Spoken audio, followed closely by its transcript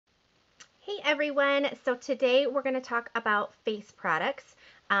everyone. So today we're going to talk about face products.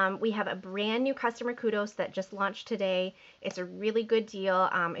 We have a brand new customer kudos that just launched today. It's a really good deal.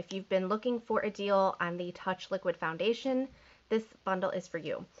 If you've been looking for a deal on the Touch Liquid Foundation, this bundle is for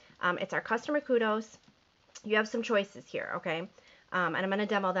you. It's our customer kudos. You have some choices here, okay? And I'm going to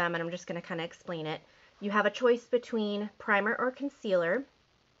demo them and I'm just going to kind of explain it. You have a choice between primer or concealer,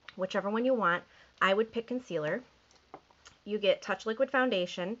 whichever one you want. I would pick concealer. You get Touch Liquid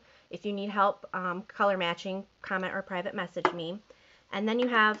Foundation. If you need help color matching, comment or private message me. And then you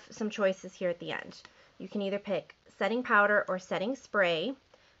have some choices here at the end. You can either pick setting powder or setting spray.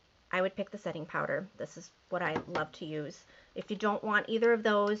 I would pick the setting powder. This is what I love to use. If you don't want either of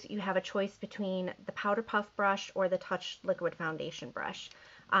those, you have a choice between the Powder Puff brush or the Touch Liquid Foundation brush.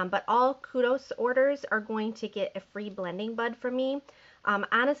 But all kudos orders are going to get a free blending bud from me.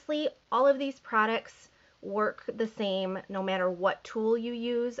 Honestly, all of these products work the same no matter what tool you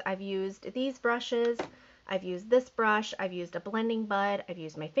use. I've used these brushes, I've used this brush, I've used a blending bud, I've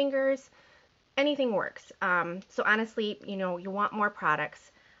used my fingers. Anything works. So honestly, you want more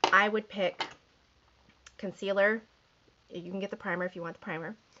products. I would pick concealer. You can get the primer if you want the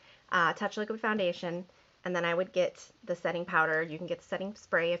primer. Touch Liquid Foundation. And then I would get the setting powder. You can get the setting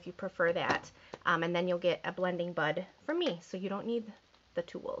spray if you prefer that. And then you'll get a blending bud from me. So you don't need the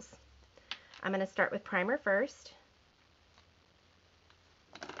tools. I'm going to start with primer first.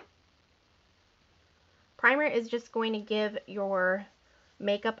 Primer is just going to give your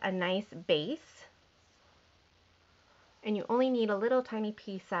makeup a nice base. And you only need a little tiny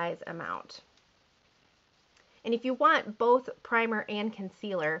pea size amount. And if you want both primer and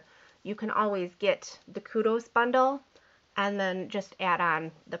concealer, you can always get the Kudos bundle and then just add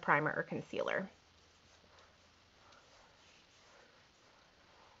on the primer or concealer.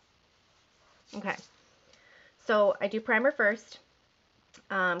 Okay, so I do primer first.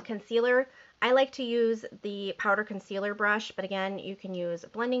 Concealer, I like to use the powder concealer brush, but again, you can use a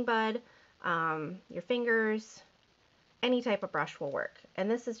blending bud, your fingers, any type of brush will work.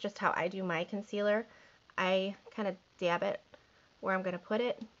 And this is just how I do my concealer. I kind of dab it where I'm going to put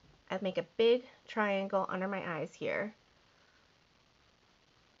it. I make a big triangle under my eyes here.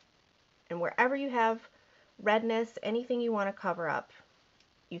 And wherever you have redness, anything you want to cover up,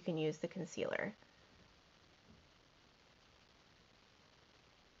 you can use the concealer.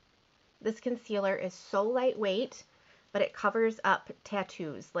 This concealer is so lightweight, but it covers up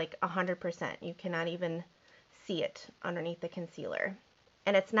tattoos like 100%. You cannot even see it underneath the concealer.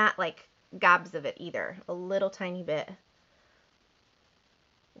 And it's not like gobs of it either. A little tiny bit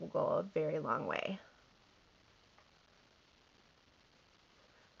will go a very long way.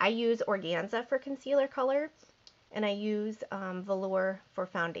 I use Organza for concealer color, and I use Velour for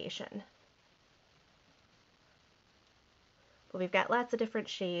foundation. But we've got lots of different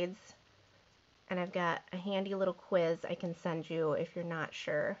shades, and I've got a handy little quiz I can send you if you're not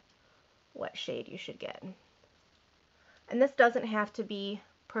sure what shade you should get. And this doesn't have to be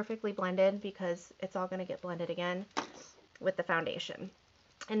perfectly blended because it's all going to get blended again with the foundation.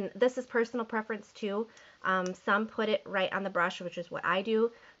 And this is personal preference too. Some put it right on the brush, which is what I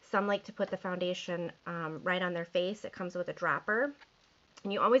do. Some like to put the foundation right on their face. It comes with a dropper.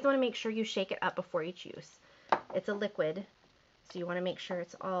 And you always want to make sure you shake it up before each use. It's a liquid, so you want to make sure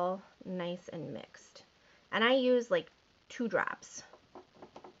it's all nice and mixed. And I use like 2 drops.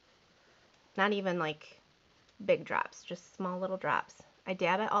 Not even like big drops, just small little drops. I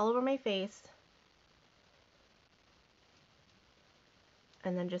dab it all over my face.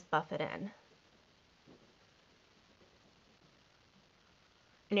 And then just buff it in.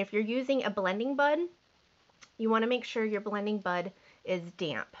 And if you're using a blending bud, you want to make sure your blending bud is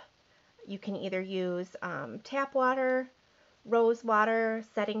damp. You can either use tap water, rose water,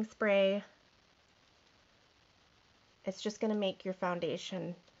 setting spray. It's just going to make your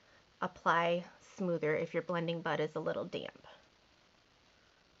foundation apply smoother if your blending bud is a little damp.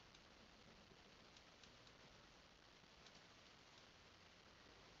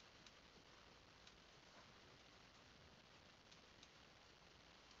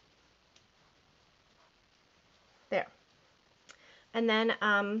 There. And then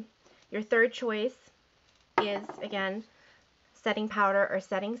your third choice is, again, setting powder or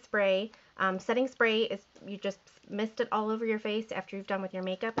setting spray. Setting spray is you just mist it all over your face after you've done with your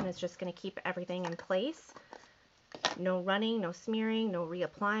makeup, and it's just going to keep everything in place. No running, no smearing, no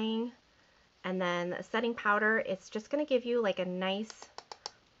reapplying. And then setting powder, it's just going to give you like a nice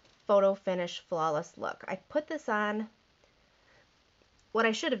photo finish flawless look. I put this on. What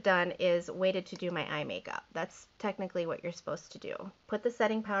I should have done is waited to do my eye makeup. That's technically what you're supposed to do. Put the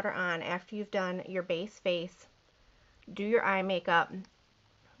setting powder on after you've done your base face, do your eye makeup,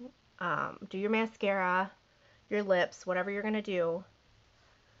 do your mascara, your lips, whatever you're going to do.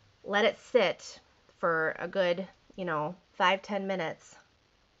 Let it sit for a good, 5-10 minutes.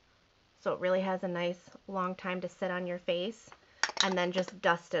 So it really has a nice long time to sit on your face, and then just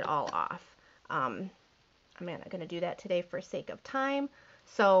dust it all off. I'm not going to do that today for sake of time.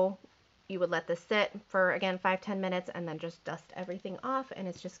 So you would let this sit for, again, 5-10 minutes, and then just dust everything off, and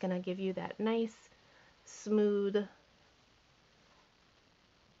it's just going to give you that nice, smooth,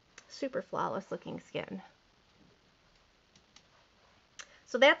 super flawless looking skin.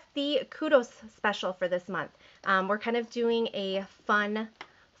 So that's the Kudos special for this month. We're kind of doing a fun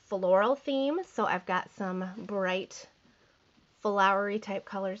floral theme, so I've got some bright flowery type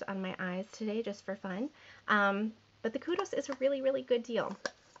colors on my eyes today just for fun. But the Kudos is a really, really good deal.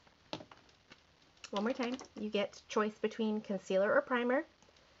 One more time, you get choice between concealer or primer,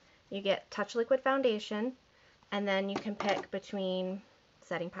 you get Touch Liquid Foundation, and then you can pick between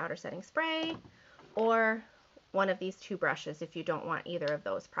setting powder, setting spray, or one of these two brushes if you don't want either of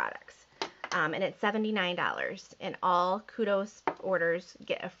those products. And it's $79, and all Kudos orders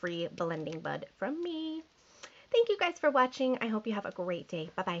get a free blending bud from me. Thank you guys for watching. I hope you have a great day.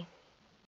 Bye-bye.